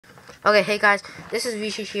Okay, hey guys, this is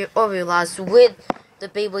Rishi here, or BEYBLADE, with the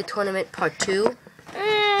Beyblade Tournament Part 2.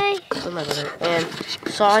 Hi. Oh my god. And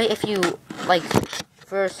sorry if you,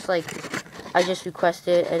 first, I just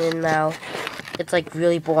requested, and then now it's,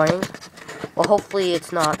 really boring. Well, hopefully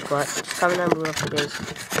it's not, but just comment down below if it is.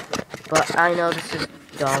 But I know this is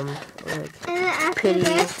dumb. And then after pity.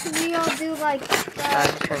 this, we'll do, I'm just trying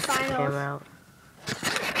to the set the camera finals. out.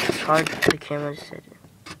 It's hard for the camera to set it.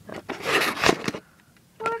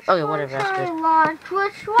 Okay, whatever, that's good. Launch?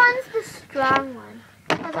 Which one's the strong one?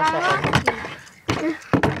 Because I want to.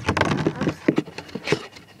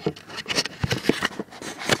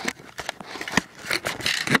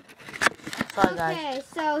 Sorry guys. Okay,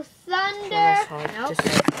 so Thunder. Nope.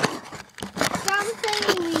 Something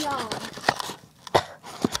Leon.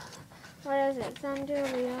 What is it? Thunder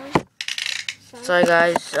Leon? Sorry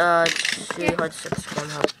guys, it's really hard to set this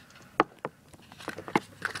camera out.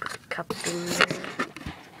 Cup in there.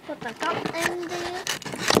 Put the cup in there.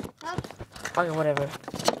 Cup. Okay, whatever.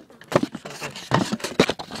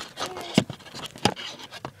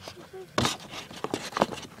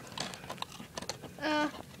 Oh,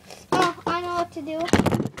 I know what to do.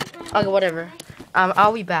 Okay, whatever.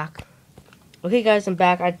 I'll be back. Okay, guys, I'm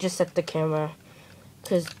back. I just set the camera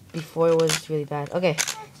because before it was really bad. Okay,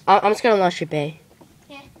 I'm just gonna launch your bay.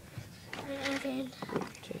 Yeah. Okay.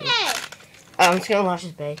 I'm just gonna launch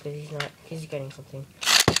his bay because he's getting something.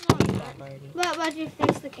 But why'd you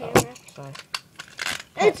face the camera? Sorry.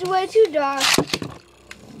 It's way too dark.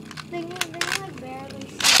 They can barely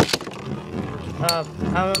see. I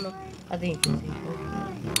don't know. I think you can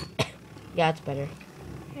see. Yeah, it's better.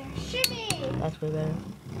 Shimmy! That's way better.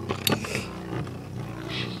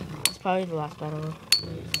 It's probably the last battle.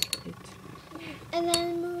 And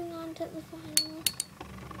then moving on to the final.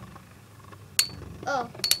 Oh.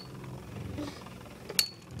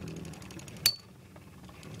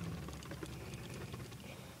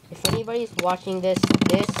 If anybody's watching this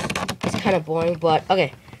is kind of boring, but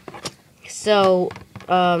okay. So,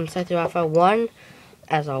 Scyther Alpha won,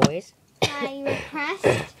 as always. I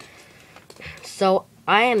request. So,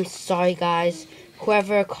 I am sorry, guys.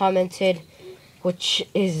 Whoever commented, which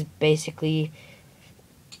is basically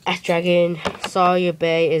Dragon, sorry your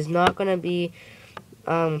bay is not going to be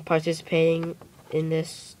participating in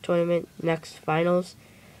this tournament next finals.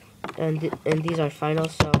 And these are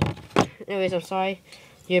finals, so anyways, I'm sorry.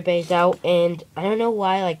 Your bay's out, and I don't know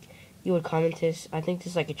why, you would comment this. I think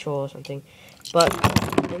this is, a troll or something. But,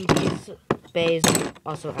 and these bays are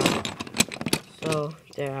also out. So,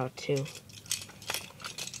 they're out, too.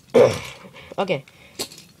 Okay.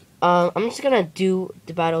 I'm just gonna do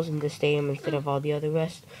the battles in the stadium instead of all the other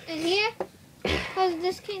rest. In here? Because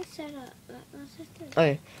this can't set up.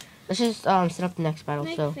 Okay. Let's just, set up the next battle,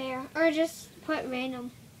 Make so. fair. Or just put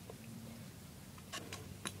random.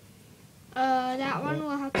 That one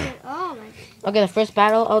will have to. Oh my. Okay, the first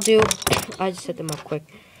battle I'll do. I just set them up quick.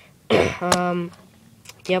 Diablo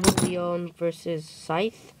Leon versus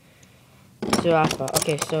Scythe. Zerafa.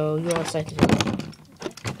 Okay, so you want Scythe.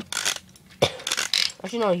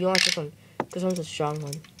 Actually, no, you want this one. This one's a strong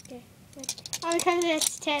one. Okay. Oh, because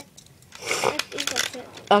it's tip. It's equal tip.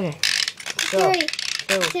 Okay. So, 3,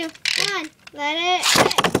 2, 1. Let it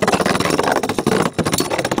hit.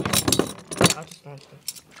 I'll just launch it.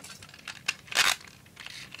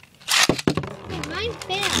 Mine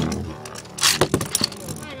failed.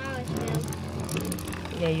 Mine always fails.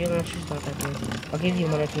 Yeah, your launcher's not that good. I'll give you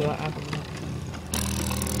one if you want.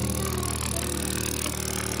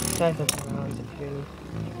 Sorry for the rounds if you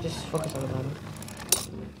just focus on the bottom.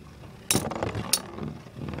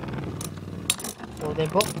 Well, they're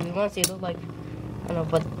both blue ones. They look like, I don't know,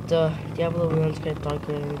 but the Diablo one's kind of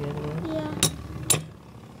darker than the other one. Yeah.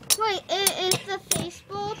 Wait, is the face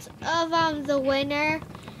bolt of the winner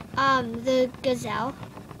the gazelle?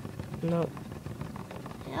 No.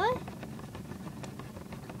 Really?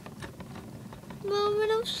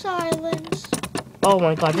 Moment of silence. Oh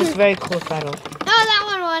my god, this is a very close battle. Oh, that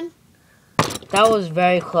one won. That was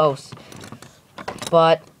very close.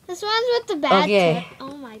 But, This one's with the bad okay. tip.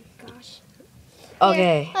 Oh my gosh.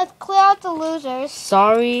 Okay. Here, let's clear out the losers.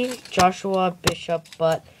 Sorry, Joshua Bishop,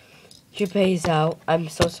 but your bay is out. I'm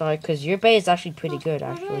so sorry, because your bay is actually pretty good,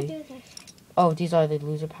 How do I actually. do this? Oh, these are the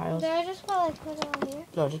loser piles? Do I just put it on here?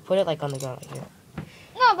 No, just put it, on the ground right here.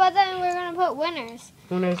 No, but then we're going to put winners.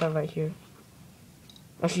 Winners are right here.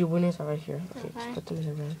 Actually, winners are right here. Okay, Okay. just put them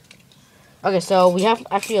in the Okay, so we have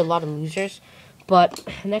actually a lot of losers. But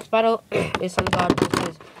next battle is Sun God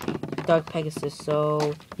versus Dark Pegasus.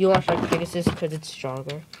 So you want Dark Pegasus because it's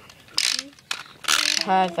stronger.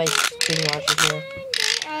 Have I screen watch it here?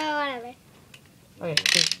 Whatever. Okay,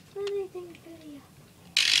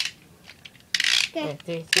 Okay.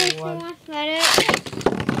 3, 2, 1. Let it.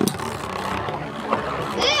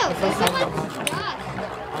 Ew, there's so much stuff.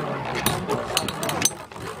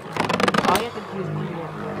 All you have to do is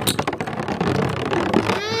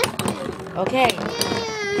okay.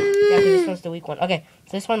 Yeah, this one's the weak one. Okay,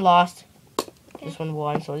 so this one lost. Okay. This one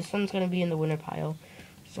won. So this one's gonna be in the winner pile.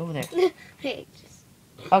 It's over there. Hey,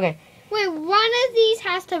 Okay. wait, one of these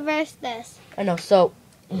has to verse this. I know. So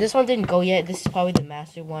this one didn't go yet. This is probably the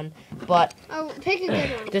master one. But Oh, pick a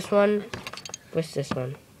good one. this one versus this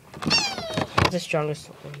one. It's the strongest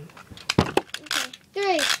one.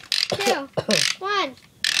 Okay. 3, 2, 1.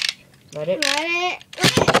 Let it. Let it.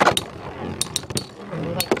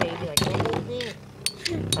 Like baby, like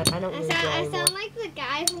I don't really I know sound like the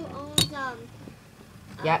guy who owns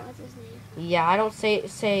Yeah. what's his name? Yeah, I don't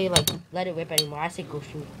say like let it rip anymore. I say go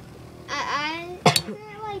shoot. I say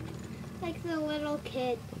like the little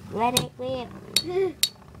kid. Let it rip. I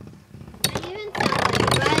even sound like,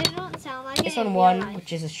 but I don't sound like This it in one real won, life.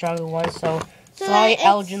 which is a stronger one. So So sorry, then it's-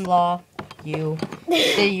 Elgin Law, your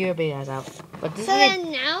big ass out. But this So is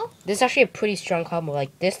then now this is actually a pretty strong combo.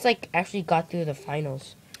 Like this, like actually got through the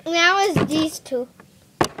finals. is these two.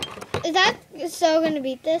 Is that so gonna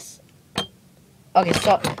beat this? Okay,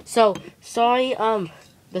 so sorry,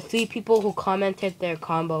 the 3 people who commented their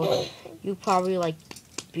combo, you probably like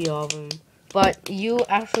beat all of them. But you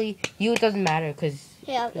it doesn't matter because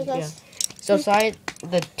Yeah, because So sorry,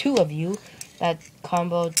 the 2 of you that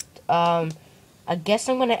comboed. I guess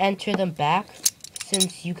I'm gonna enter them back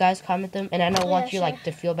since you guys comment them, and I don't want you sure. like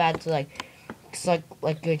to feel bad to like, cause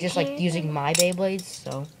like you're just like using my Beyblades.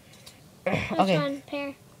 So okay, one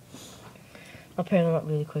pair. I'll pair them up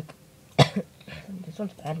really quick. This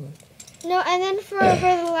one's a bad one. No, and then for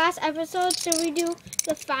the last episode, should we do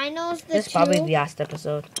the finals? This is probably the last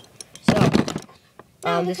episode. So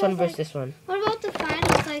No, this one because, versus this one. What about the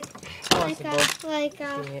finals? I want them both. Like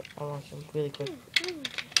Doing it. I want them really quick.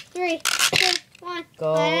 3, 2, 1.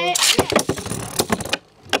 Go. Let it.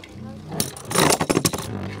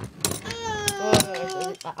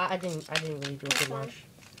 Oh. I didn't really do a good match.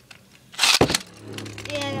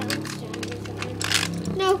 Yeah, that one's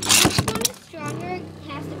stronger. No, this one is stronger. It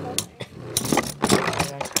has to go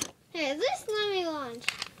there. Hey, at least let me launch.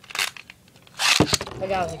 Okay,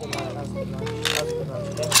 that was a good one.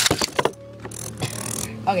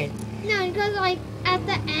 Okay. No, because like at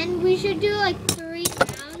the end we should do like 3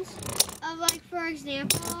 rounds of like, for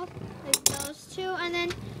example, like those 2, and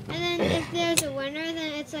then if there's a winner,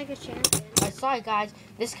 then it's like a champion. Sorry guys,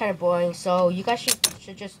 this is kind of boring. So you guys should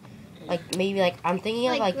just like maybe like I'm thinking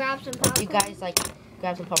of like grab some popcorn. you guys like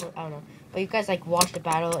grab some popcorn. I don't know, but you guys like watch the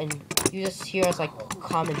battle and you just hear us like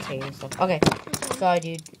commentate and stuff. Okay, sorry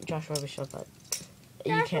dude, Joshua Bishop, but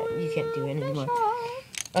you can't do it anymore.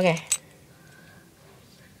 Okay,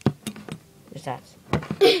 there's that.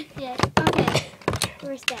 Yeah. Okay.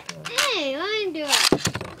 Where's that? Hey, let me do it.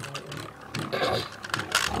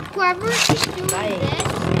 Whoever is doing this.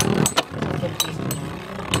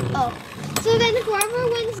 Oh. So then whoever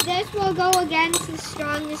wins this will go against the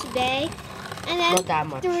strongest bay. And then Not that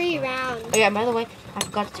much. 3 rounds. Oh yeah, by the way, I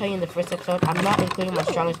forgot to tell you in the first episode, I'm not including my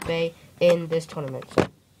strongest bay in this tournament. So.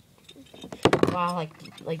 Wow,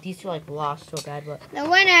 like these 2 like lost so bad, but The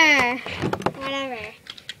winner. Whatever.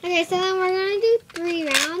 Okay, so then we're gonna do 3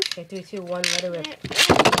 rounds. okay, 3, 2, 1, let it rip.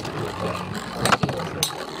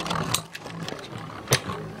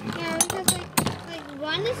 Yeah, because like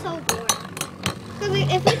 1 is so boring. Because like,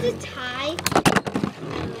 if it's a tie,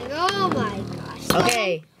 I'm like, oh my gosh. So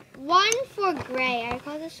Okay. 1 for gray. I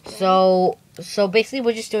call this gray. So basically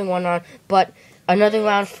we're just doing 1 round, but another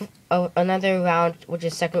round, which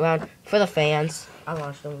is second round for the fans. I'll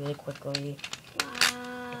launch them really quickly.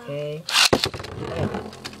 Wow. Okay.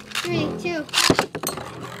 3, 2.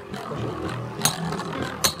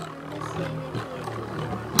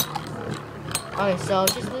 Okay, so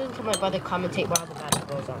just listen to my brother commentate while the battle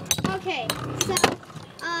goes on. Okay, so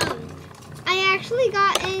I actually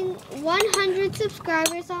got in 100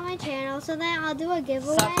 subscribers on my channel, so then I'll do a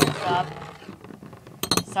giveaway.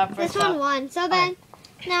 Sub This one won. So then,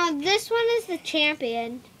 now this one is the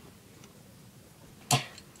champion.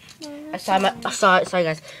 Sorry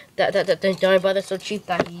guys. My brother's so cheap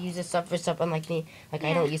that he uses sub for sub, unlike me. Like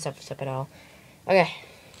I don't use sub for sub at all. Okay,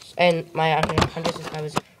 and my 100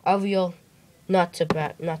 subscribers are real. Not to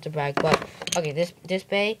brag, but okay. This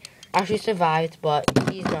bay actually survived, but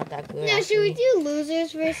he's not that good. Now, should we do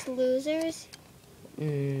losers versus losers?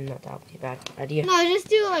 Not that would be a bad idea. No, just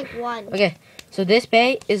do like 1. Okay, so this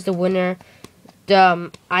bay is the winner.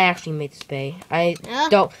 I actually made this bay. I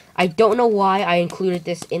don't know why I included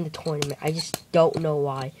this in the tournament. I just don't know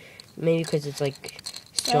why. Maybe because it's like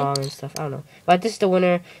strong and stuff. I don't know. But this is the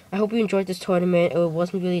winner. I hope you enjoyed this tournament. It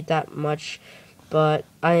wasn't really that much, but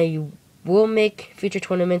I will make future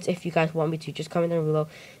tournaments if you guys want me to. Just comment down below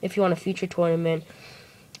if you want a future tournament.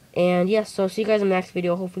 And yeah, so see you guys in the next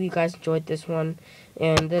video. Hopefully you guys enjoyed this one.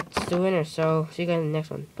 And that's the winner. So see you guys in the next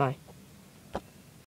one. Bye.